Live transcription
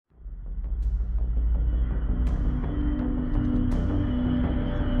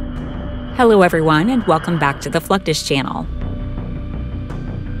Hello everyone, and welcome back to the Fluctus channel.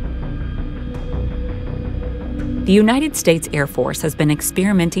 The United States Air Force has been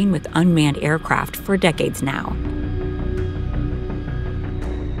experimenting with unmanned aircraft for decades now.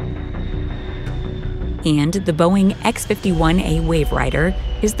 And the Boeing X-51 Waverider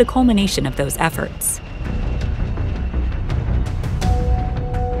is the culmination of those efforts.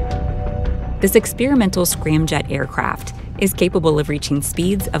 This experimental scramjet aircraft is capable of reaching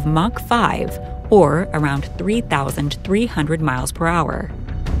speeds of Mach 5, or around 3,300 miles per hour.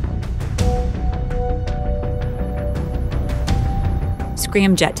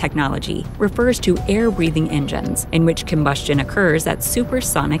 Scramjet technology refers to air-breathing engines in which combustion occurs at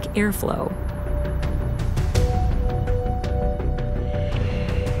supersonic airflow.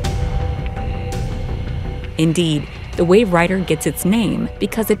 Indeed, the Waverider gets its name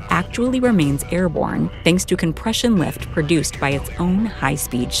because it actually remains airborne thanks to compression lift produced by its own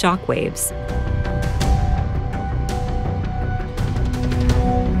high-speed shock waves.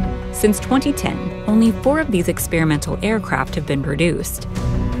 Since 2010, only 4 of these experimental aircraft have been produced.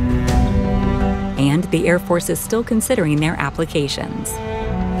 And the Air Force is still considering their applications.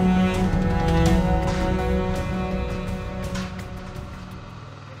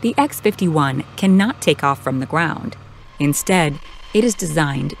 The X-51 cannot take off from the ground. Instead, it is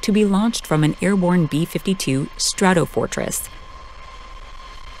designed to be launched from an airborne B-52 Stratofortress.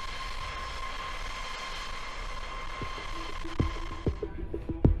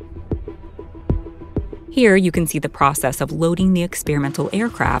 Here you can see the process of loading the experimental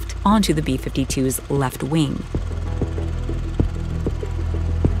aircraft onto the B-52's left wing.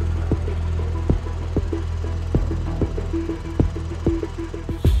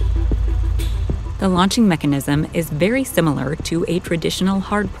 The launching mechanism is very similar to a traditional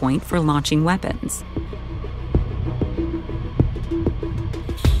hardpoint for launching weapons.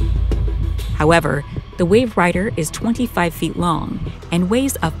 However, the Waverider is 25 feet long and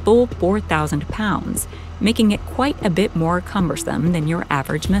weighs a full 4,000 pounds, making it quite a bit more cumbersome than your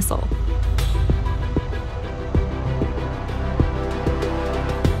average missile.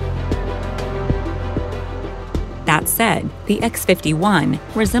 That said, the X-51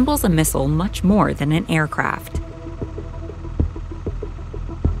 resembles a missile much more than an aircraft.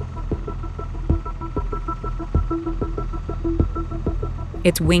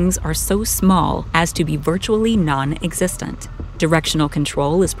 Its wings are so small as to be virtually non-existent. Directional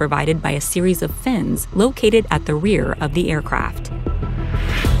control is provided by a series of fins located at the rear of the aircraft.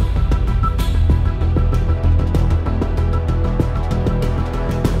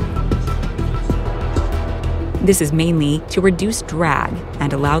 This is mainly to reduce drag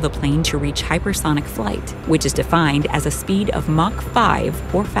and allow the plane to reach hypersonic flight, which is defined as a speed of Mach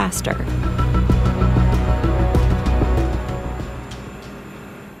 5 or faster.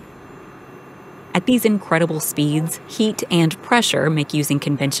 At these incredible speeds, heat and pressure make using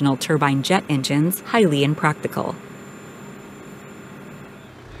conventional turbine jet engines highly impractical.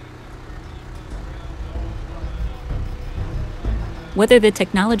 Whether the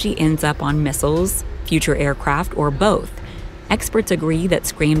technology ends up on missiles, future aircraft, or both, experts agree that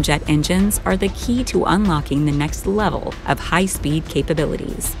scramjet engines are the key to unlocking the next level of high-speed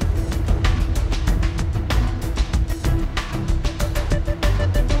capabilities.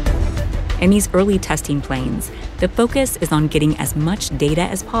 In these early testing planes, the focus is on getting as much data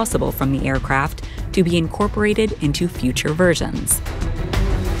as possible from the aircraft to be incorporated into future versions.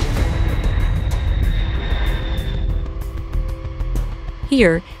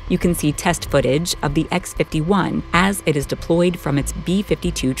 Here, you can see test footage of the X-51 as it is deployed from its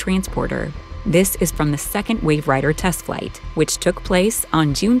B-52 transporter. This is from the second Waverider test flight, which took place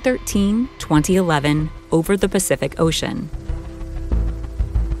on June 13, 2011, over the Pacific Ocean.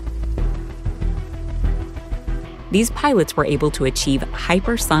 These pilots were able to achieve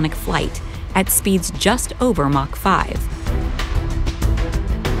hypersonic flight at speeds just over Mach 5.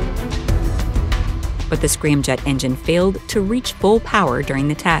 But the scramjet engine failed to reach full power during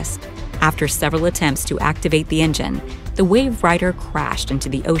the test. After several attempts to activate the engine, the Waverider crashed into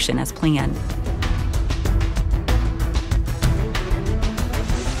the ocean as planned.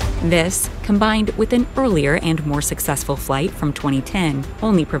 This, combined with an earlier and more successful flight from 2010,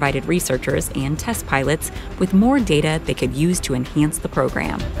 only provided researchers and test pilots with more data they could use to enhance the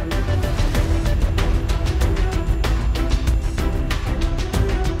program.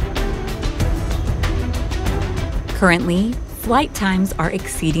 Currently, flight times are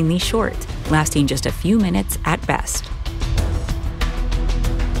exceedingly short, lasting just a few minutes at best.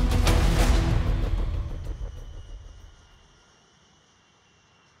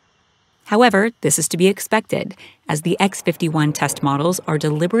 However, this is to be expected, as the X-51 test models are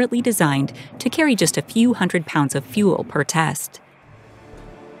deliberately designed to carry just a few hundred pounds of fuel per test.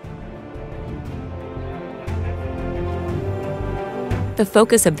 The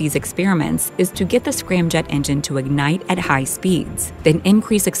focus of these experiments is to get the scramjet engine to ignite at high speeds, then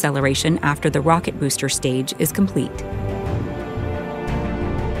increase acceleration after the rocket booster stage is complete.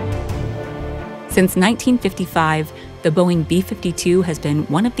 Since 1955, the Boeing B-52 has been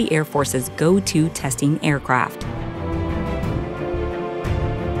one of the Air Force's go-to testing aircraft.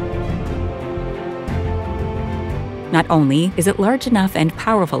 Not only is it large enough and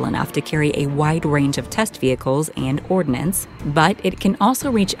powerful enough to carry a wide range of test vehicles and ordnance, but it can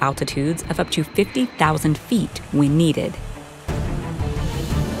also reach altitudes of up to 50,000 feet when needed.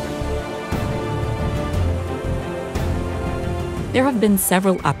 There have been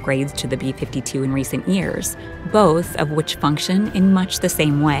several upgrades to the B-52 in recent years, both of which function in much the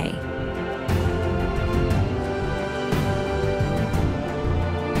same way.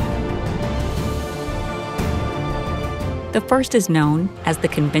 The first is known as the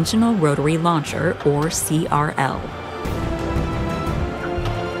Conventional Rotary Launcher, or CRL.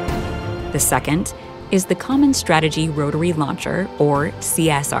 The second is the Common Strategy Rotary Launcher, or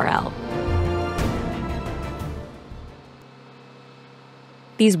CSRL.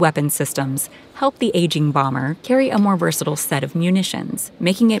 These weapon systems help the aging bomber carry a more versatile set of munitions,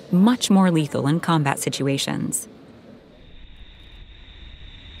 making it much more lethal in combat situations.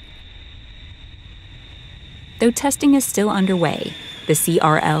 Though testing is still underway, the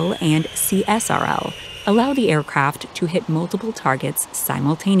CRL and CSRL allow the aircraft to hit multiple targets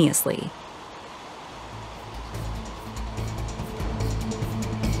simultaneously.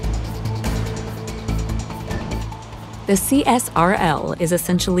 The CSRL is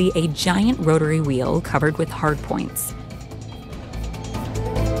essentially a giant rotary wheel covered with hardpoints.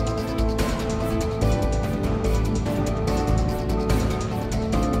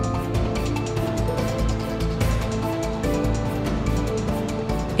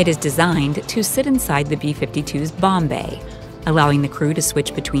 It is designed to sit inside the B-52's bomb bay, allowing the crew to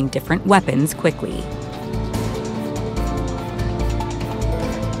switch between different weapons quickly.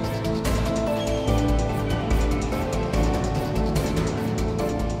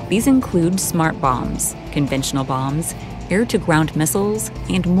 These include smart bombs, conventional bombs, air-to-ground missiles,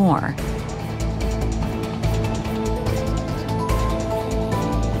 and more.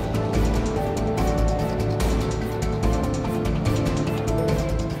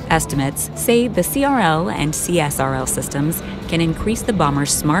 Estimates say the CRL and CSRL systems can increase the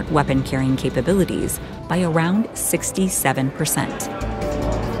bomber's smart weapon carrying capabilities by around 67%.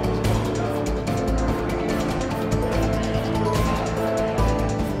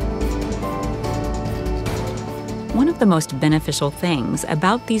 One of the most beneficial things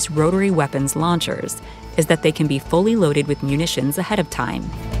about these rotary weapons launchers is that they can be fully loaded with munitions ahead of time.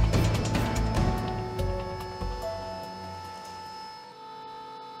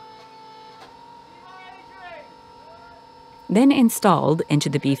 Then installed into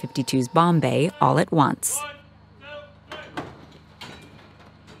the B-52's bomb bay all at once.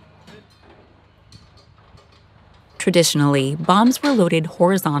 Traditionally, bombs were loaded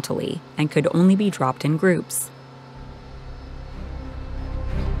horizontally and could only be dropped in groups.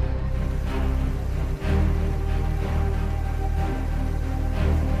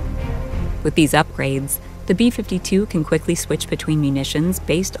 With these upgrades, the B-52 can quickly switch between munitions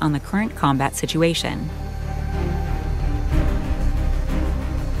based on the current combat situation.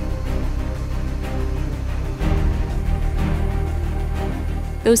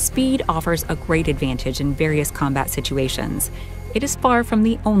 Though speed offers a great advantage in various combat situations, it is far from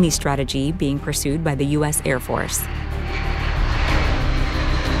the only strategy being pursued by the U.S. Air Force.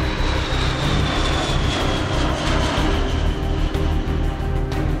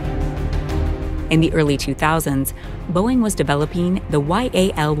 In the early 2000s, Boeing was developing the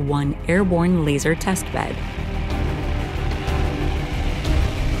YAL-1 airborne laser test bed.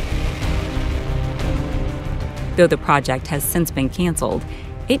 Though the project has since been canceled,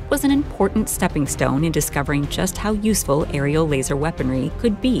 it was an important stepping stone in discovering just how useful aerial laser weaponry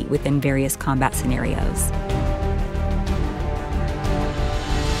could be within various combat scenarios.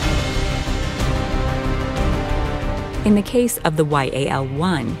 In the case of the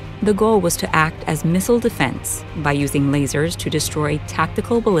YAL-1, the goal was to act as missile defense by using lasers to destroy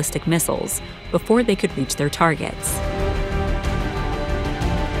tactical ballistic missiles before they could reach their targets.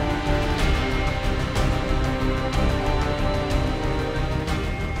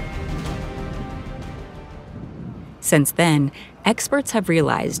 Since then, experts have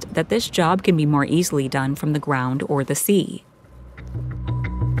realized that this job can be more easily done from the ground or the sea.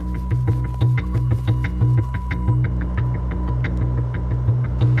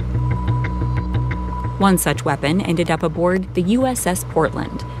 One such weapon ended up aboard the USS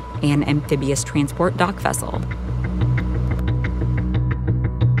Portland, an amphibious transport dock vessel.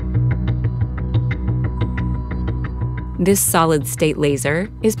 This solid-state laser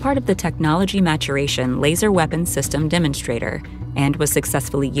is part of the Technology Maturation Laser Weapon System demonstrator and was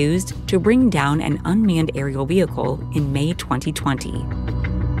successfully used to bring down an unmanned aerial vehicle in May 2020.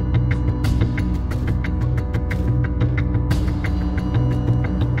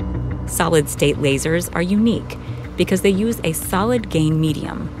 Solid-state lasers are unique because they use a solid gain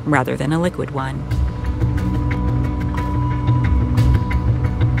medium rather than a liquid one.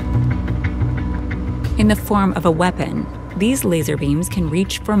 In the form of a weapon, these laser beams can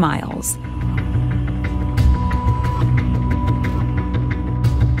reach for miles.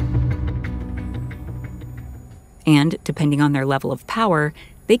 And, depending on their level of power,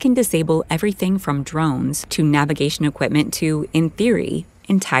 they can disable everything from drones to navigation equipment to, in theory,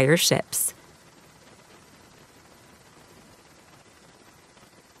 entire ships.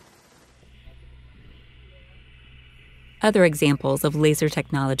 Other examples of laser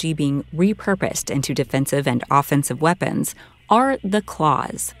technology being repurposed into defensive and offensive weapons are the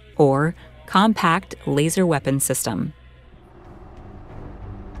CLAWS, or Compact Laser Weapon System.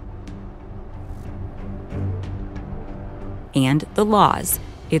 And the LAWS,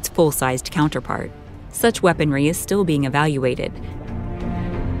 its full-sized counterpart. Such weaponry is still being evaluated.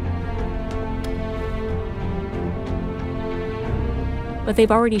 But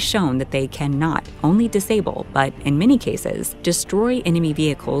they've already shown that they can not only disable, but in many cases, destroy enemy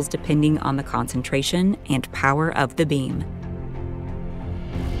vehicles depending on the concentration and power of the beam.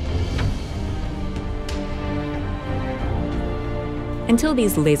 Until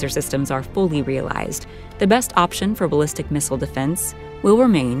these laser systems are fully realized, the best option for ballistic missile defense will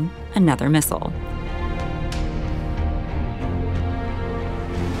remain another missile.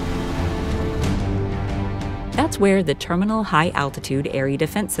 That's where the Terminal High Altitude Area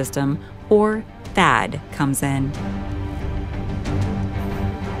Defense System, or THAAD, comes in.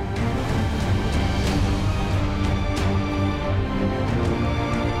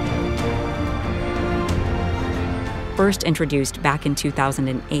 First introduced back in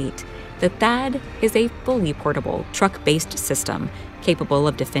 2008, the THAAD is a fully portable, truck-based system capable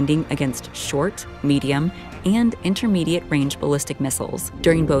of defending against short, medium, and intermediate-range ballistic missiles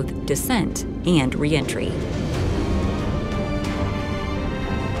during both descent and re-entry.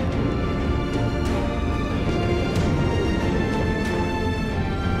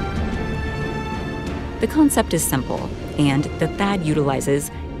 The concept is simple, and the THAAD utilizes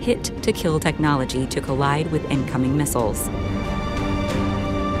hit-to-kill technology to collide with incoming missiles.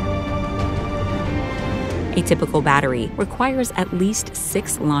 A typical battery requires at least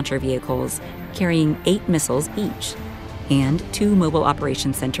 6 launcher vehicles, carrying 8 missiles each, and 2 mobile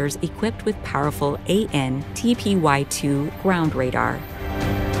operation centers equipped with powerful AN/TPY-2 ground radar.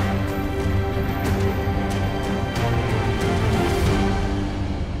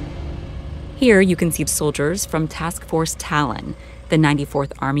 Here you can see soldiers from Task Force Talon, the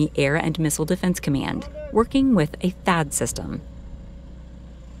 94th Army Air and Missile Defense Command, working with a THAAD system.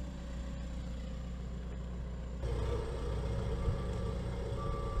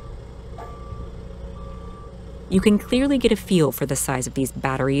 You can clearly get a feel for the size of these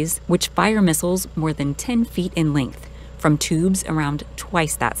batteries, which fire missiles more than 10 feet in length, from tubes around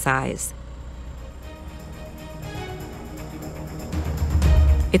twice that size.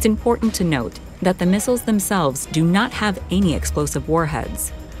 It's important to note that the missiles themselves do not have any explosive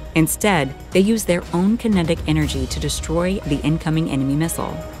warheads. Instead, they use their own kinetic energy to destroy the incoming enemy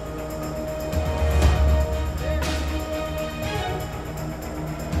missile.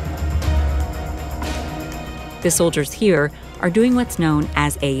 The soldiers here are doing what's known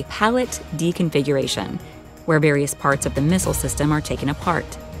as a pallet deconfiguration, where various parts of the missile system are taken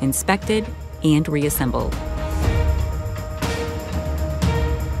apart, inspected, and reassembled.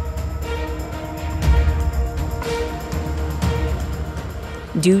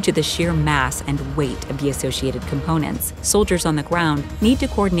 Due to the sheer mass and weight of the associated components, soldiers on the ground need to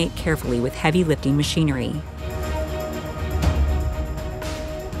coordinate carefully with heavy lifting machinery.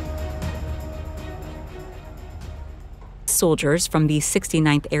 Soldiers from the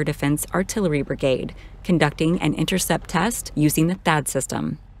 69th Air Defense Artillery Brigade conducting an intercept test using the THAAD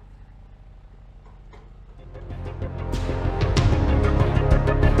system.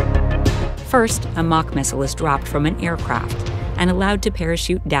 First, a mock missile is dropped from an aircraft and allowed to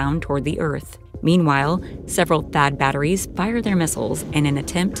parachute down toward the Earth. Meanwhile, several THAAD batteries fire their missiles in an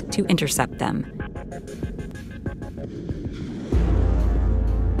attempt to intercept them.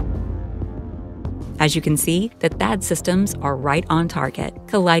 As you can see, the THAAD systems are right on target,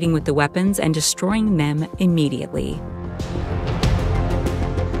 colliding with the weapons and destroying them immediately.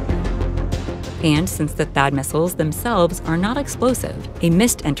 And since the THAAD missiles themselves are not explosive, a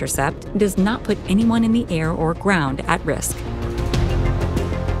missed intercept does not put anyone in the air or ground at risk.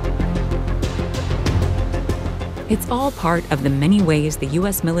 It's all part of the many ways the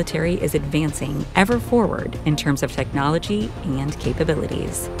U.S. military is advancing ever forward in terms of technology and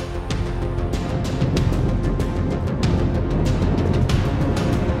capabilities.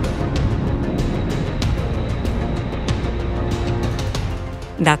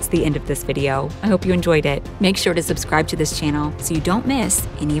 That's the end of this video. I hope you enjoyed it. Make sure to subscribe to this channel so you don't miss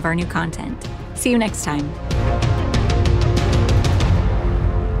any of our new content. See you next time.